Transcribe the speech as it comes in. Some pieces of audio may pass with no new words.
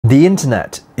The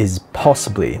internet is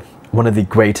possibly one of the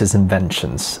greatest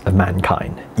inventions of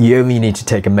mankind. You only need to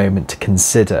take a moment to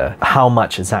consider how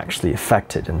much it's actually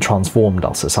affected and transformed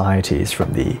our societies,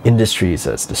 from the industries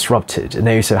it's disrupted, and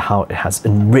also how it has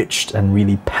enriched and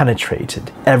really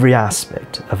penetrated every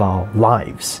aspect of our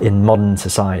lives in modern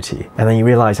society. And then you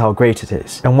realize how great it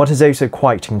is. And what is also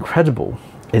quite incredible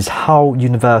is how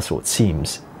universal it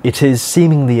seems. It is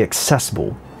seemingly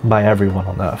accessible by everyone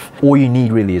on Earth. All you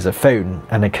need really is a phone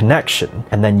and a connection,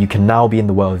 and then you can now be in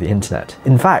the world of the internet.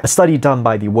 In fact, a study done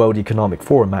by the World Economic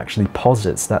Forum actually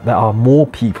posits that there are more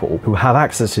people who have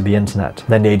access to the internet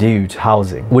than they do to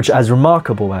housing, which, as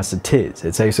remarkable as it is,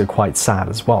 it's also quite sad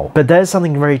as well. But there's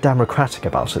something very democratic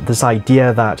about it, this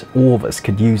idea that all of us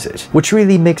could use it, which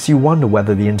really makes you wonder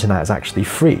whether the internet is actually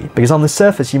free. Because on the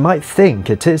surface, you might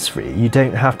think it is free. You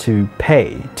don't have to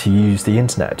pay to use the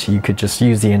internet. You could just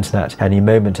use the internet any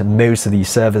moment, and most of these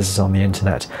services on the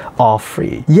internet are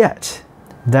free. Yet,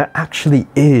 there actually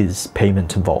is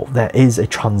payment involved. There is a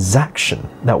transaction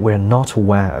that we're not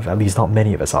aware of, at least not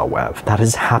many of us are aware of, that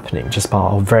is happening just by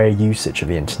our very usage of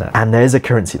the internet. And there is a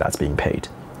currency that's being paid.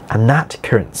 And that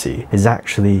currency is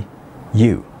actually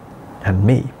you and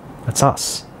me. It's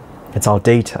us. It's our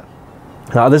data.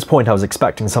 Now, at this point, I was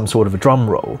expecting some sort of a drum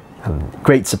roll and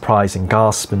great surprise and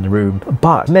gasp in the room,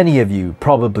 but many of you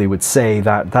probably would say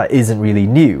that that isn't really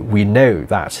new. We know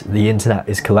that the internet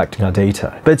is collecting our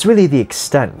data, but it's really the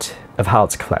extent of how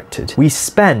it's collected. We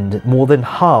spend more than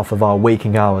half of our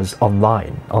waking hours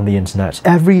online on the internet.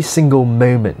 Every single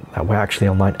moment that we're actually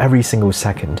online, every single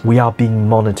second, we are being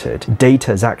monitored.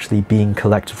 Data is actually being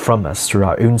collected from us through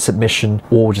our own submission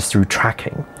or just through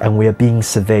tracking, and we are being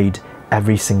surveyed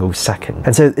every single second.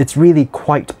 And so it's really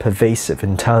quite pervasive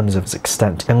in terms of its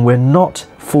extent, and we're not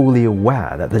fully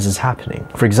aware that this is happening.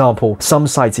 For example, some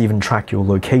sites even track your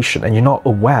location and you're not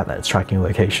aware that it's tracking your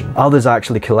location. Others are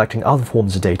actually collecting other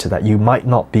forms of data that you might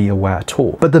not be aware at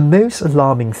all. But the most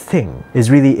alarming thing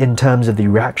is really in terms of the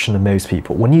reaction of most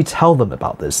people. When you tell them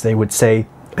about this, they would say,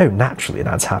 oh, naturally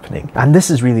that's happening. And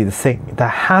this is really the thing. There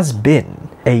has been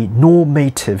a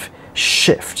normative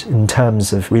shift in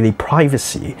terms of really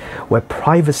privacy, where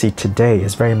privacy today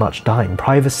is very much dying.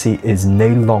 Privacy is no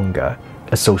longer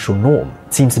a social norm.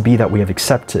 It seems to be that we have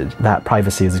accepted that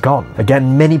privacy is gone.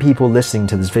 Again, many people listening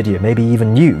to this video, maybe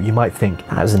even you might think,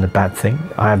 that isn't a bad thing.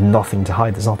 I have nothing to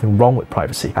hide. There's nothing wrong with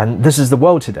privacy. And this is the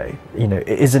world today. You know, it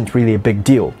isn't really a big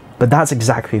deal. But that's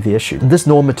exactly the issue. This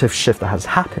normative shift that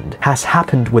has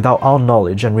happened without our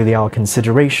knowledge and really our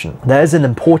consideration. There is an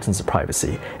importance of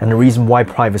privacy and a reason why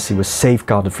privacy was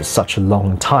safeguarded for such a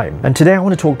long time. And today I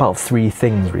want to talk about three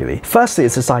things really. Firstly,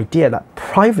 it's this idea that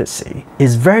privacy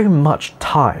is very much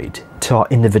tied to our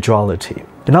individuality.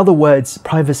 In other words,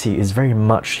 privacy is very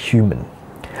much human.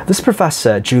 This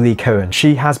professor, Julie Cohen,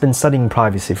 she has been studying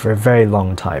privacy for a very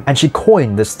long time, and she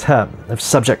coined this term of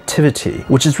subjectivity,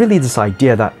 which is really this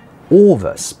idea that all of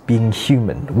us, being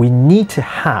human, we need to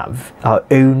have our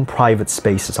own private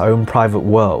spaces, our own private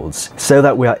worlds, so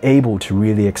that we are able to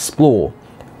really explore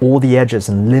all the edges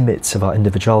and limits of our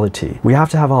individuality. We have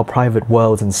to have our private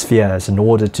worlds and spheres in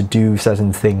order to do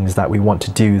certain things that we want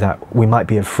to do, that we might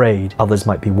be afraid others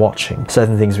might be watching,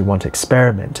 certain things we want to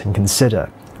experiment and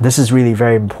consider. This is really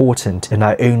very important in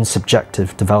our own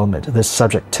subjective development, this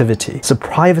subjectivity. So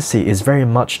privacy is very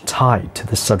much tied to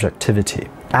this subjectivity.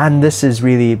 And this is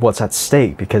really what's at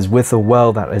stake, because with a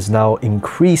world that is now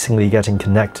increasingly getting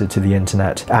connected to the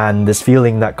internet, and this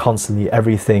feeling that constantly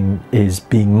everything is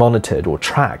being monitored or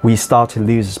tracked, we start to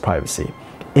lose this privacy.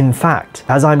 In fact,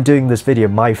 as I'm doing this video,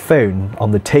 my phone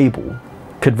on the table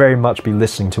could very much be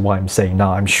listening to what I'm saying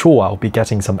now. I'm sure I'll be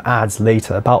getting some ads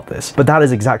later about this, but that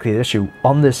is exactly the issue.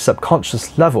 On this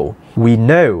subconscious level, we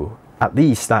know at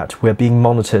least that we're being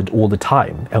monitored all the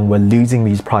time and we're losing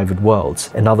these private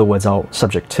worlds, in other words, our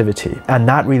subjectivity. And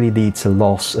that really leads to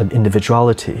loss of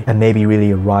individuality and maybe really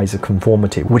a rise of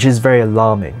conformity, which is very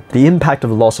alarming. The impact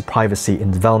of the loss of privacy in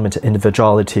development of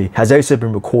individuality has also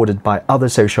been recorded by other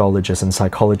sociologists and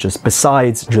psychologists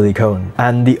besides Julie Cohen.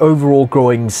 And the overall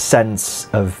growing sense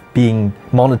of being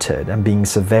monitored and being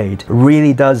surveyed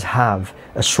really does have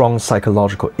a strong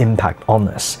psychological impact on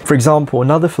us. For example,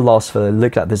 another philosopher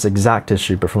looked at this exact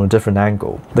issue but from a different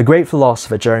angle. The great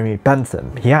philosopher Jeremy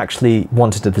Bentham, he actually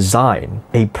wanted to design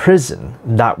a prison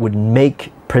that would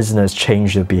make prisoners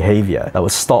change their behavior, that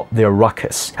would stop their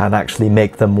ruckus and actually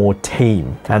make them more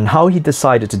tame. And how he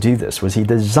decided to do this was he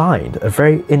designed a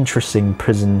very interesting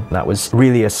prison that was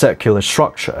really a circular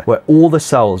structure where all the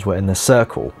cells were in a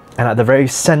circle. And at the very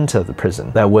center of the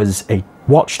prison, there was a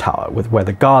watchtower where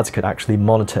the guards could actually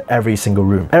monitor every single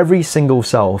room. Every single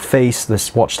cell faced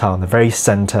this watchtower in the very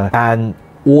center, and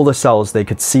all the cells, they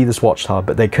could see this watchtower,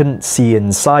 but they couldn't see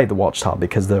inside the watchtower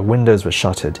because the windows were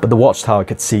shuttered. But the watchtower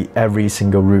could see every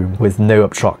single room with no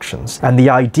obstructions. And the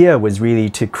idea was really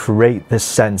to create this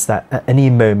sense that at any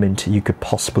moment you could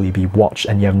possibly be watched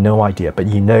and you have no idea, but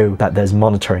you know that there's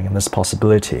monitoring and this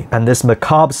possibility. And this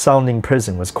macabre sounding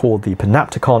prison was called the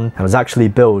Panopticon and was actually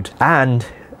built, and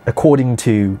according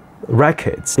to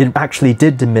records, it actually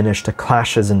did diminish the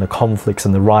clashes and the conflicts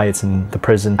and the riots in the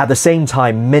prison. At the same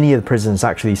time, many of the prisoners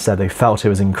actually said they felt it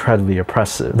was incredibly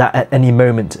oppressive, that at any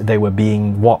moment they were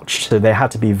being watched, so they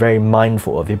had to be very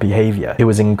mindful of their behavior. It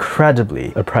was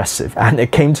incredibly oppressive, and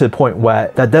it came to a point where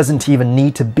there doesn't even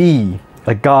need to be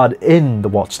a guard in the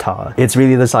watchtower. It's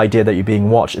really this idea that you're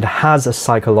being watched. It has a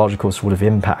psychological sort of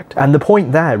impact. And the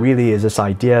point there really is this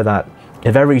idea that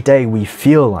if every day we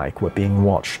feel like we're being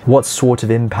watched, what sort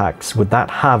of impacts would that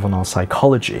have on our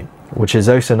psychology? Which is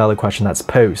also another question that's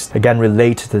posed, again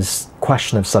related to this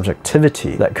question of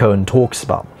subjectivity that Cohen talks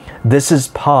about. This is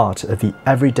part of the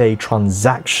everyday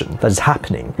transaction that is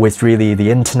happening with really the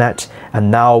internet,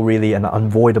 and now really an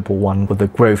unavoidable one with the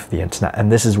growth of the internet,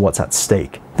 and this is what's at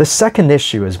stake. The second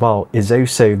issue as well is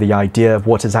also the idea of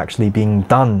what is actually being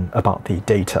done about the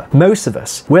data. Most of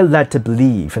us, we're led to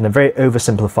believe in a very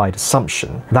oversimplified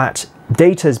assumption that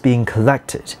data is being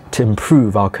collected to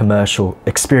improve our commercial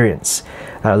experience.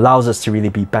 That allows us to really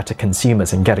be better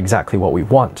consumers and get exactly what we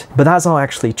want. But that's not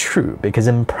actually true, because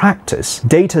in practice,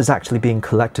 data is actually being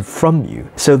collected from you,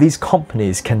 so these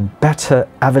companies can better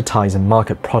advertise and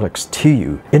market products to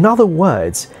you. In other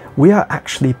words, we are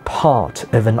actually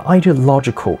part of an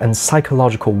ideological and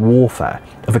psychological warfare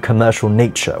of a commercial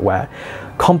nature where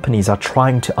companies are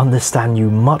trying to understand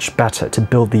you much better to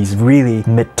build these really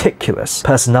meticulous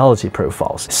personality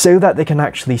profiles so that they can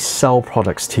actually sell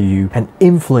products to you and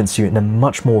influence you in a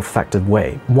much more effective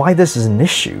way. Why this is an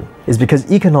issue is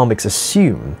because economics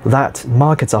assume that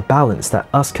markets are balanced, that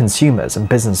us consumers and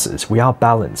businesses, we are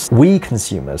balanced. We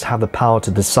consumers have the power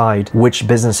to decide which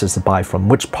businesses to buy from,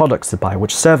 which products to buy,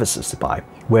 which services to buy.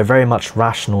 We're very much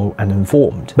rational and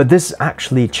informed. But this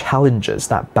actually challenges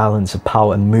that balance of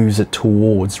power and moves it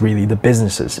towards really the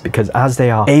businesses, because as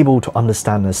they are able to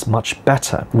understand us much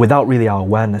better without really our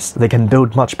awareness, they can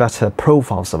build much better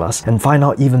profiles of us and find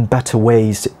out even better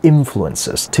ways to influence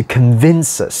us, to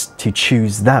convince us to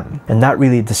choose them. And that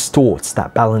really distorts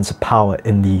that balance of power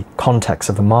in the context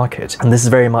of the market. And this is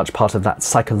very much part of that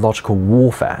psychological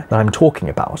warfare that I'm talking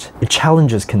about. It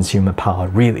challenges consumer power,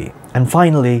 really. And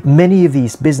finally, many of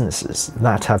these businesses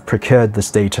that have procured this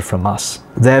data from us,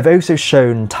 they have also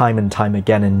shown time and time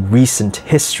again in recent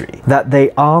history that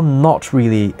they are not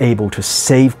really able to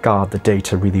safeguard the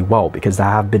data really well, because there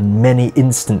have been many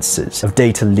instances of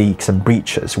data leaks and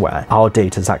breaches where our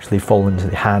data has actually fallen into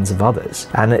the hands of others.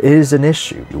 And it is an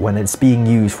issue when it's being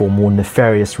used for a more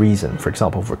nefarious reason, for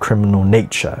example, for criminal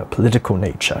nature, political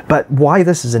nature. But why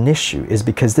this is an issue is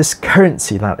because this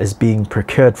currency that is being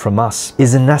procured from us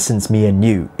is in essence me and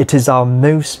you. It is our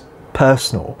most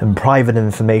personal and private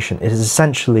information. It is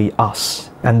essentially us.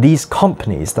 And these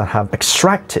companies that have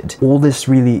extracted all this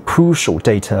really crucial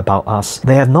data about us,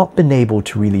 they have not been able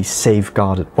to really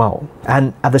safeguard it well.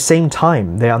 And at the same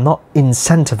time, they are not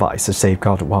incentivized to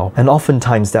safeguard it well. And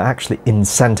oftentimes they're actually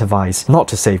incentivized not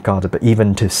to safeguard it, but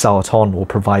even to sell it on or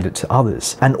provide it to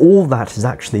others. And all that is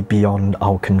actually beyond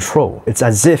our control. It's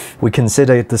as if we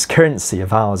consider this currency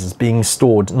of ours as being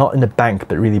stored not in a bank,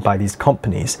 but really by these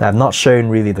companies that have not shown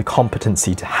really the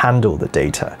competency to handle the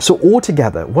data. So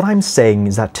altogether, what I'm saying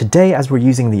is that today, as we're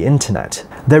using the internet,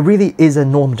 there really is a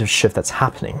normative shift that's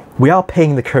happening. We are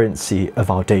paying the currency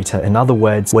of our data. In other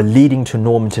words, we're leading to a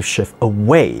normative shift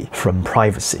away from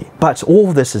privacy. But all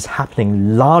of this is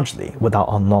happening largely without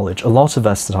our knowledge. A lot of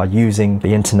us that are using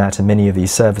the internet and many of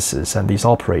these services and these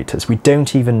operators, we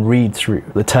don't even read through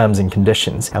the terms and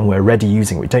conditions, and we're already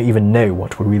using it. We don't even know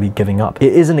what we're really giving up.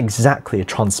 It isn't exactly a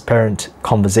transparent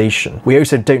conversation. We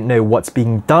also don't know what's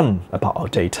being done about our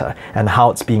data and how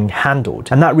it's being handled.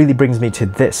 And that really brings me to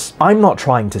this. I'm not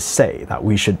trying to say that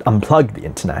we should unplug the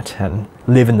internet and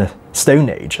live in the Stone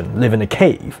Age and live in a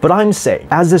cave. But I'm saying,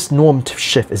 as this normative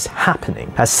shift is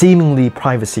happening, as seemingly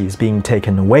privacy is being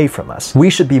taken away from us,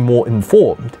 we should be more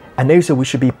informed. And also we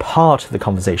should be part of the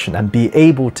conversation and be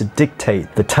able to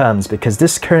dictate the terms, because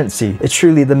this currency is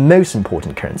truly the most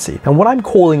important currency. And what I'm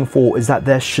calling for is that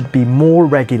there should be more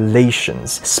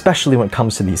regulations, especially when it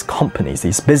comes to these companies,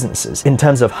 these businesses, in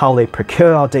terms of how they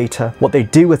procure our data, what they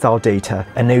do with our data,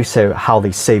 and also how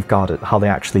they safeguard it, how they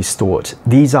actually store it.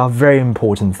 These are very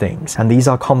important things, and these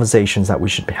are conversations that we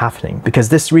should be happening, because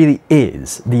this really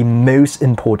is the most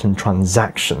important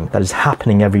transaction that is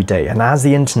happening every day. And as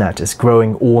the internet is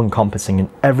growing all all-encompassing in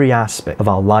every aspect of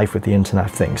our life with the Internet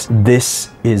of Things. This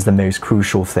is the most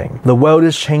crucial thing. The world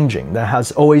is changing. There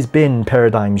has always been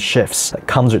paradigm shifts that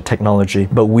comes with technology,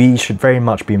 but we should very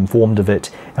much be informed of it,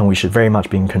 and we should very much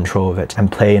be in control of it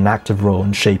and play an active role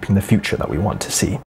in shaping the future that we want to see.